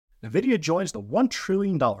Nvidia joins the $1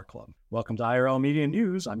 trillion club. Welcome to IRL Media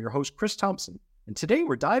News. I'm your host, Chris Thompson. And today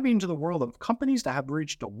we're diving into the world of companies that have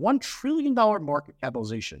reached a $1 trillion market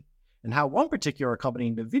capitalization and how one particular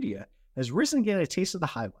company, Nvidia, has risen to get a taste of the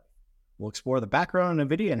highlight. We'll explore the background of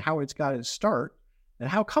Nvidia and how it's got its start, and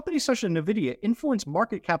how companies such as Nvidia influence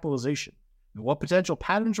market capitalization, and what potential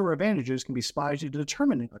patterns or advantages can be spied to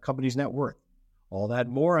determine a company's net worth. All that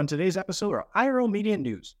and more on today's episode of IRL Media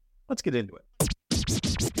News. Let's get into it.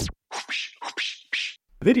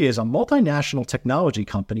 Nvidia is a multinational technology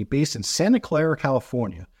company based in Santa Clara,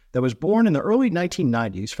 California, that was born in the early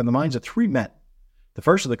 1990s from the minds of three men. The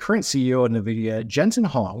first is the current CEO of Nvidia, Jensen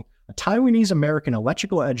Huang, a Taiwanese-American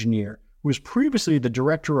electrical engineer who was previously the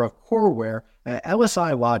director of Coreware at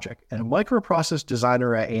LSI Logic and a microprocess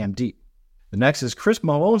designer at AMD. The next is Chris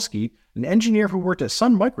Malonsky, an engineer who worked at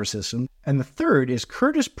Sun Microsystems, and the third is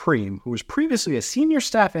Curtis Preem, who was previously a senior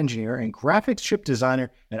staff engineer and graphics chip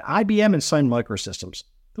designer at IBM and Sun Microsystems.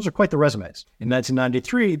 Those are quite the resumes. In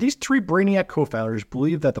 1993, these three brainiac co-founders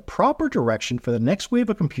believed that the proper direction for the next wave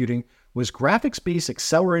of computing was graphics-based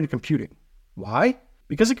accelerated computing. Why?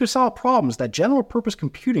 Because it could solve problems that general-purpose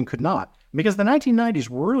computing could not, and because the 1990s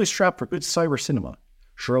were really strapped for good cyber cinema.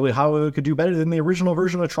 Surely Hollywood could do better than the original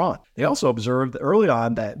version of Tron. They also observed early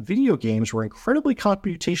on that video games were incredibly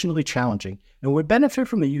computationally challenging and would benefit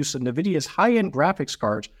from the use of Nvidia's high-end graphics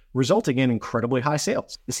cards, resulting in incredibly high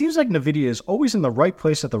sales. It seems like Nvidia is always in the right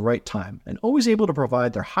place at the right time and always able to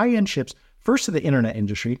provide their high-end chips first to the internet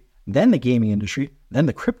industry, then the gaming industry, then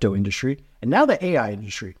the crypto industry, and now the AI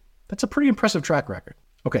industry. That's a pretty impressive track record.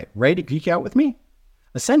 Okay, ready to geek out with me?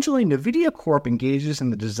 Essentially, Nvidia Corp engages in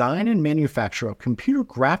the design and manufacture of computer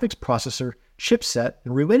graphics processor, chipset,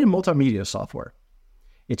 and related multimedia software.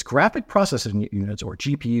 Its graphic processing units, or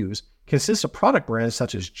GPUs, consist of product brands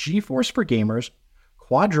such as GeForce for gamers,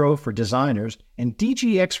 Quadro for designers, and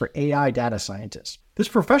DGX for AI data scientists. This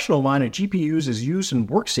professional line of GPUs is used in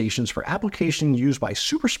workstations for applications used by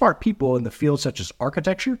super smart people in the fields such as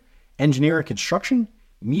architecture, engineering and construction,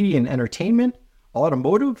 media and entertainment,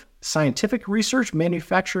 automotive, scientific research,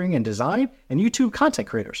 manufacturing and design, and YouTube content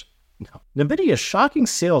creators. Nvidia's shocking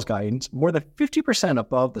sales guidance, more than 50%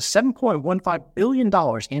 above the $7.15 billion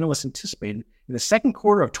analysts anticipated in the second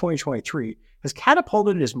quarter of 2023, has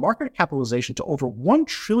catapulted its market capitalization to over $1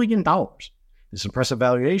 trillion. This impressive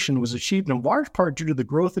valuation was achieved in large part due to the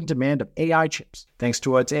growth and demand of AI chips. Thanks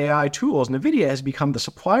to its AI tools, Nvidia has become the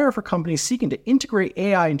supplier for companies seeking to integrate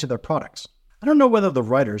AI into their products. I don't know whether the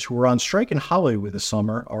writers who were on strike in Hollywood this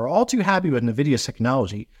summer are all too happy with Nvidia's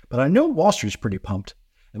technology, but I know Wall Street's pretty pumped.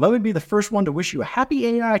 And let me be the first one to wish you a happy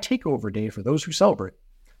AI takeover day for those who celebrate.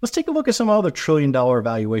 Let's take a look at some other trillion-dollar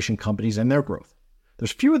valuation companies and their growth.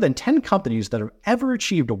 There's fewer than 10 companies that have ever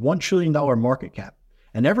achieved a $1 trillion market cap,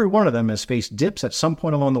 and every one of them has faced dips at some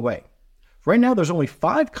point along the way. Right now, there's only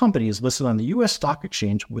 5 companies listed on the U.S. Stock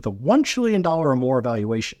Exchange with a $1 trillion or more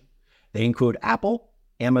valuation. They include Apple,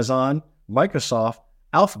 Amazon, Microsoft,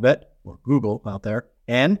 Alphabet, or Google out there,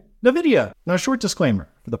 and Nvidia. Now, a short disclaimer.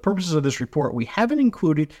 For the purposes of this report, we haven't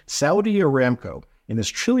included Saudi Aramco in this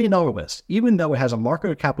trillion-dollar list, even though it has a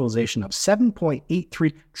market capitalization of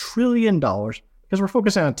 $7.83 trillion, because we're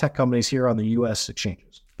focusing on tech companies here on the U.S.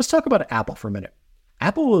 exchanges. Let's talk about Apple for a minute.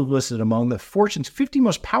 Apple was listed among the Fortune's 50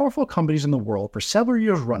 most powerful companies in the world for several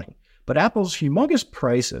years running, but Apple's humongous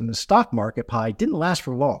price in the stock market pie didn't last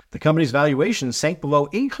for long. The company's valuation sank below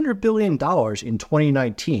 $800 billion in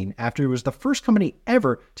 2019 after it was the first company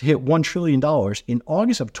ever to hit $1 trillion in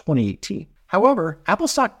August of 2018. However, Apple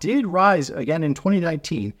stock did rise again in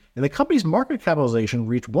 2019, and the company's market capitalization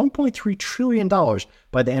reached $1.3 trillion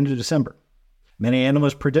by the end of December. Many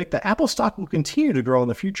analysts predict that Apple stock will continue to grow in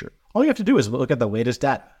the future. All you have to do is look at the latest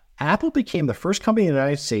data. Apple became the first company in the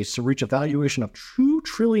United States to reach a valuation of $2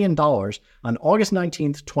 trillion on August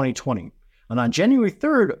 19, 2020. And on January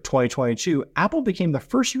 3, 2022, Apple became the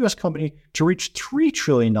first U.S. company to reach $3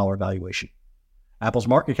 trillion valuation. Apple's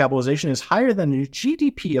market capitalization is higher than the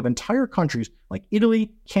GDP of entire countries like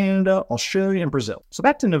Italy, Canada, Australia, and Brazil. So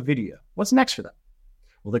back to Nvidia. What's next for them?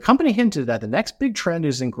 Well, the company hinted that the next big trend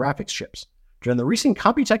is in graphics chips. During the recent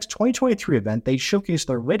Computex 2023 event, they showcased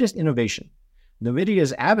their latest innovation,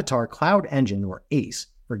 Nvidia's Avatar Cloud Engine, or ACE,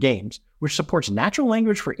 for games, which supports natural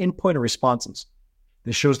language for input and responses.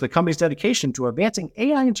 This shows the company's dedication to advancing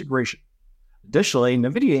AI integration. Additionally,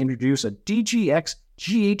 Nvidia introduced a DGX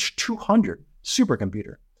GH200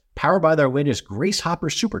 supercomputer, powered by their latest Grace Hopper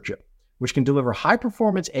superchip, which can deliver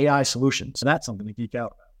high-performance AI solutions. And that's something to geek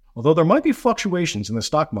out about. Although there might be fluctuations in the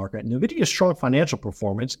stock market, Nvidia's strong financial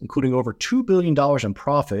performance, including over $2 billion in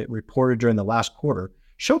profit reported during the last quarter,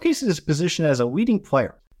 showcases its position as a leading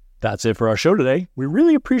player. That's it for our show today. We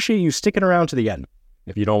really appreciate you sticking around to the end.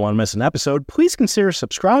 If you don't want to miss an episode, please consider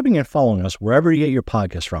subscribing and following us wherever you get your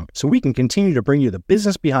podcast from so we can continue to bring you the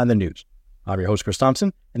business behind the news. I'm your host, Chris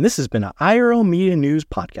Thompson, and this has been an IRL Media News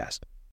podcast.